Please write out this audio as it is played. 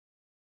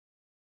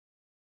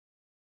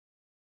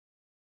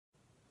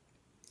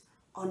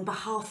On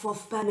behalf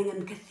of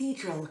Birmingham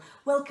Cathedral,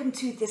 welcome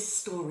to this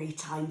story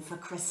time for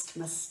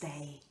Christmas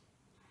Day.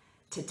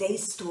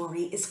 Today's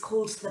story is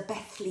called The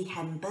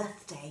Bethlehem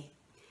Birthday,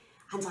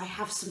 and I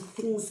have some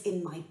things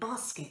in my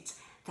basket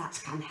that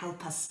can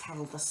help us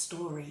tell the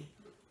story.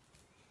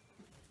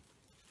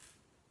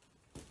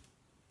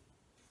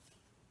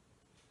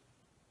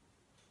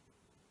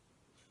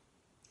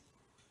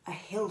 A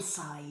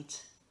hillside.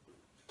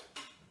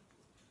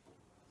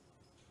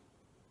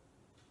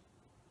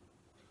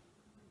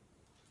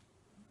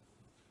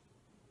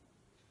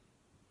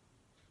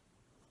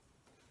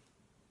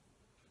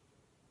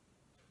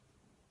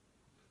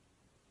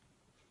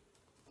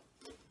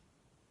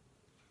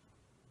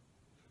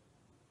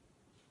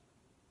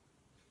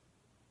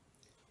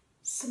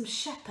 Some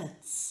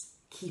shepherds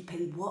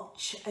keeping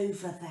watch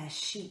over their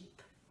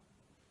sheep.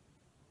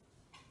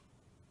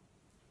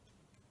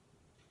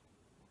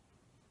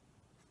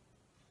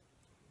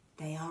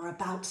 They are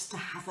about to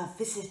have a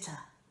visitor,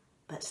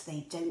 but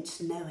they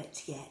don't know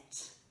it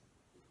yet.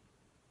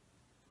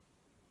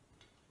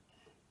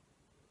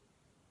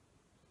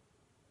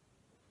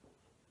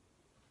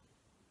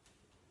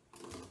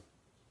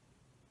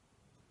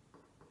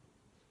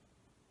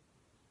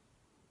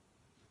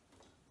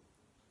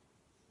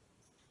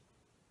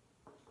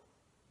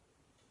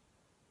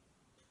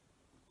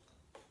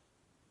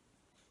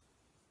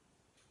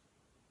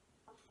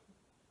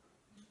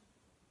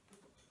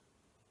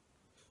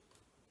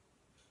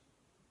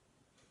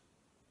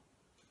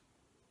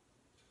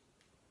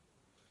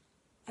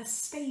 A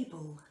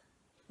stable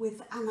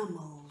with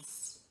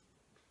animals.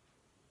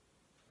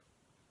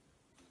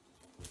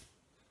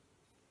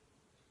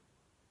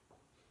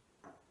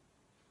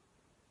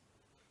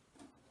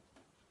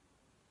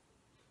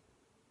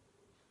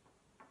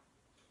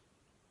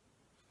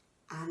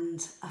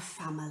 And a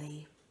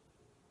family.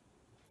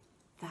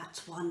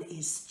 That one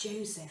is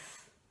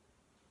Joseph,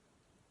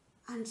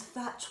 and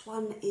that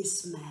one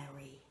is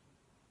Mary.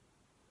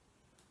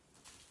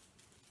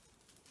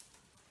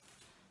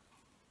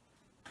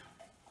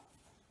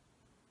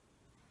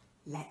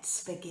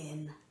 Let's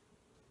begin.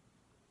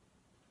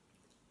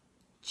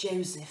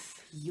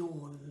 Joseph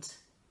yawned.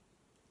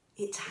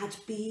 It had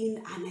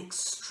been an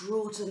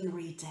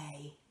extraordinary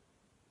day,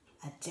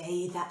 a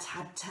day that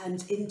had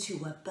turned into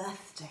a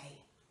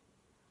birthday,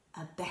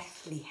 a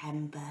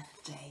Bethlehem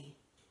birthday.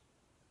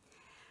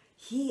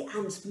 He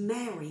and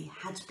Mary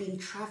had been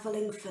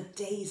travelling for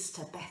days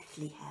to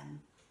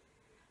Bethlehem,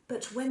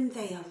 but when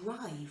they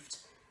arrived,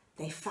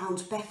 they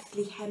found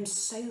Bethlehem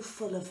so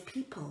full of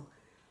people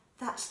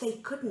that they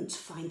couldn't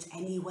find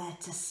anywhere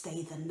to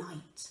stay the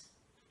night.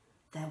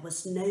 There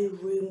was no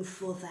room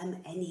for them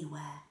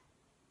anywhere.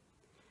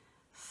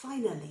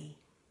 Finally,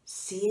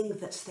 seeing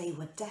that they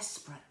were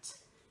desperate,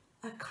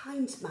 a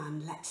kind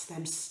man let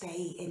them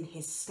stay in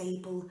his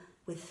stable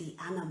with the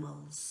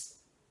animals.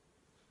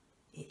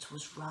 It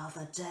was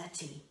rather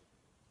dirty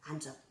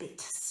and a bit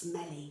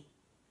smelly,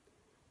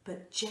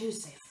 but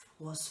Joseph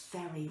was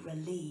very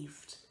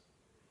relieved.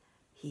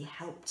 He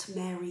helped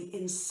Mary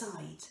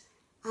inside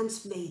and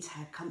made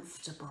her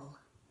comfortable.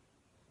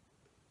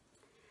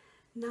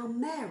 Now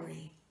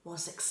Mary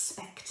was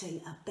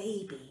expecting a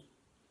baby,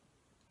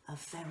 a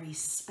very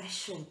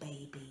special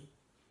baby,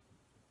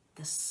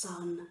 the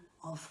Son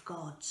of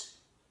God.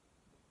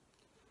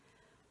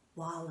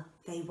 While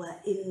they were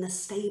in the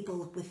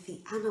stable with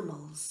the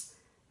animals,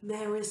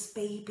 Mary's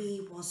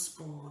baby was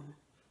born.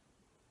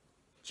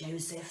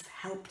 Joseph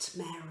helped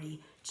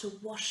Mary to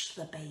wash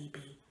the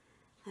baby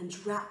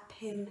and wrap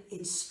him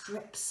in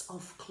strips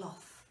of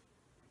cloth,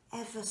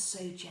 ever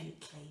so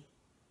gently.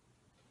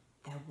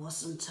 There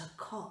wasn't a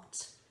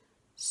cot,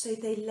 so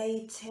they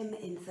laid him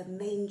in the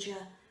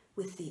manger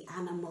with the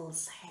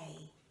animals'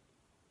 hay.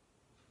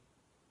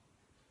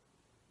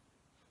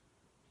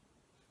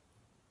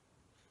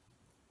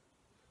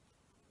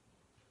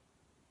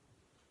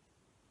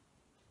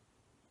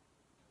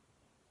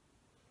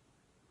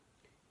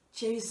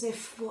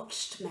 Joseph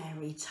watched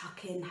Mary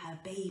tuck in her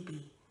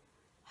baby,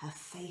 her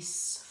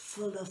face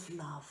full of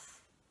love.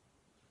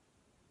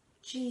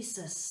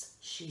 Jesus,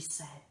 she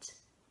said.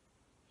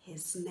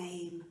 His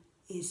name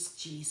is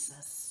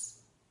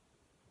Jesus.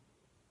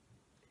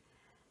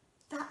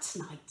 That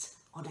night,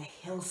 on a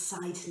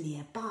hillside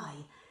nearby,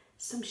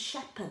 some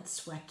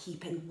shepherds were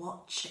keeping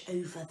watch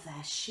over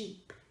their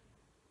sheep.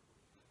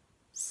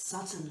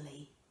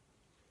 Suddenly,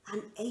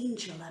 an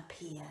angel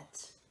appeared.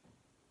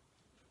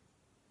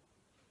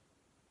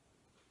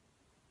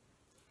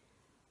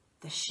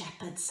 The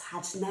shepherds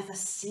had never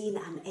seen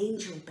an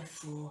angel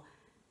before,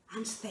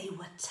 and they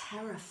were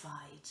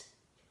terrified.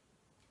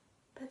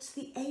 But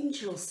the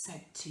angel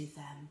said to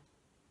them,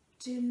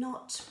 "Do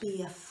not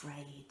be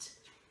afraid.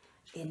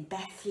 In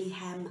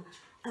Bethlehem,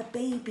 a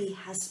baby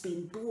has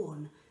been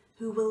born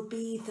who will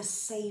be the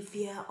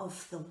Saviour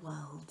of the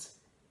world."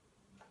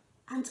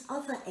 And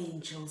other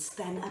angels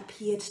then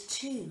appeared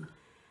too,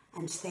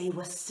 and they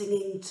were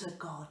singing to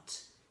God,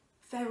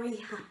 very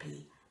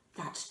happy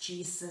that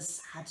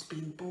Jesus had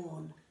been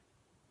born.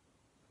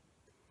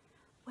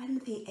 When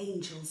the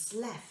angels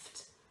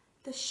left,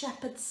 The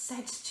shepherds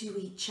said to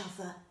each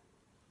other,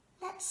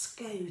 "Let's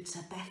go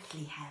to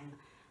Bethlehem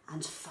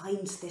and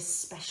find this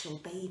special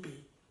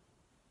baby."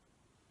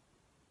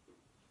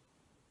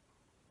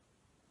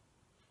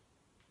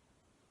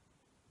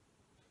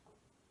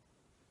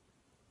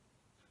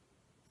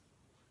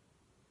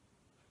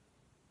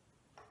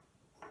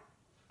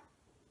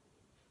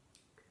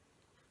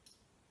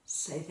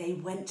 So they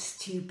went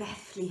to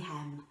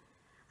Bethlehem,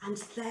 and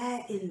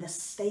there in the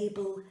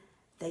stable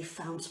they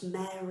found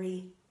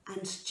Mary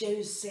and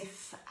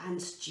Joseph and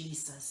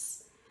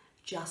Jesus,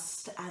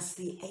 just as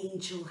the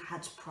angel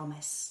had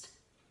promised.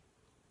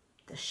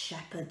 The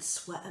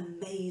shepherds were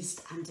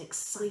amazed and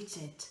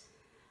excited,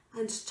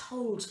 and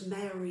told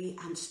Mary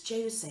and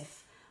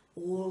Joseph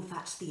all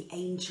that the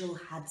angel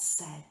had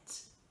said.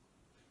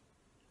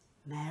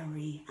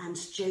 Mary and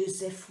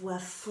Joseph were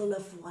full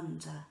of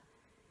wonder,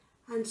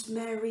 and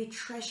Mary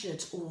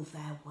treasured all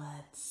their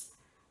words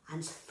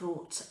and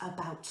thought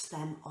about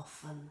them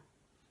often.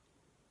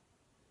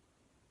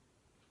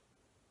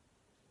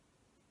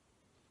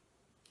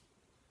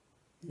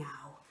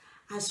 Now,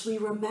 as we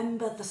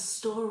remember the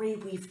story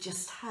we've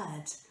just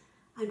heard,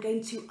 I'm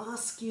going to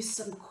ask you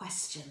some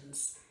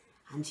questions,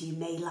 and you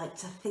may like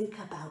to think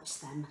about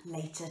them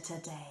later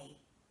today.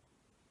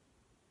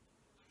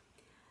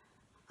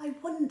 I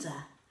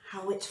wonder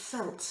how it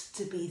felt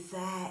to be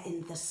there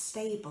in the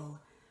stable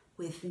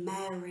with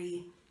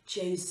Mary,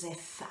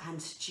 Joseph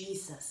and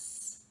Jesus.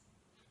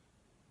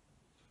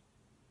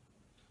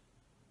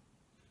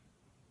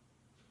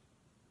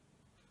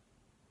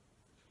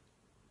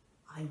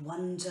 I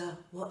wonder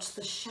what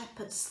the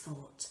shepherds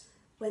thought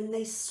when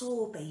they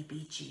saw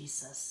baby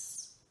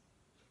Jesus.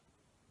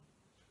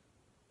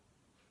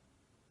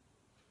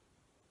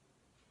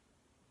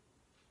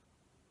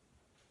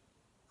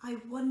 I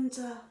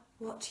wonder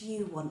what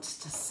you want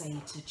to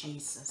say to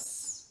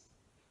Jesus.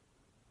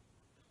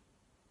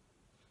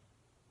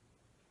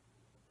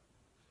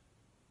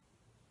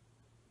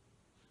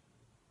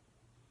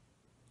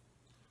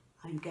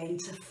 I'm going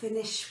to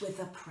finish with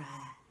a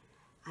prayer,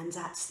 and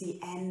at the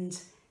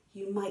end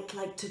you might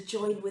like to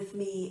join with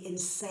me in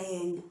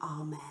saying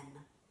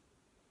Amen.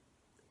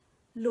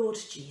 Lord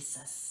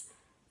Jesus,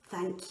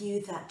 thank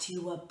you that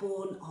you were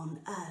born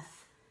on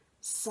earth,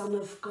 Son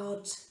of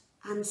God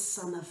and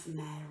Son of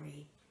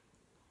Mary.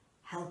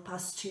 Help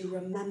us to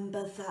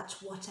remember that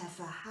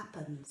whatever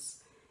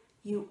happens,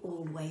 you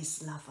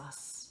always love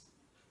us.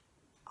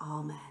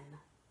 Amen.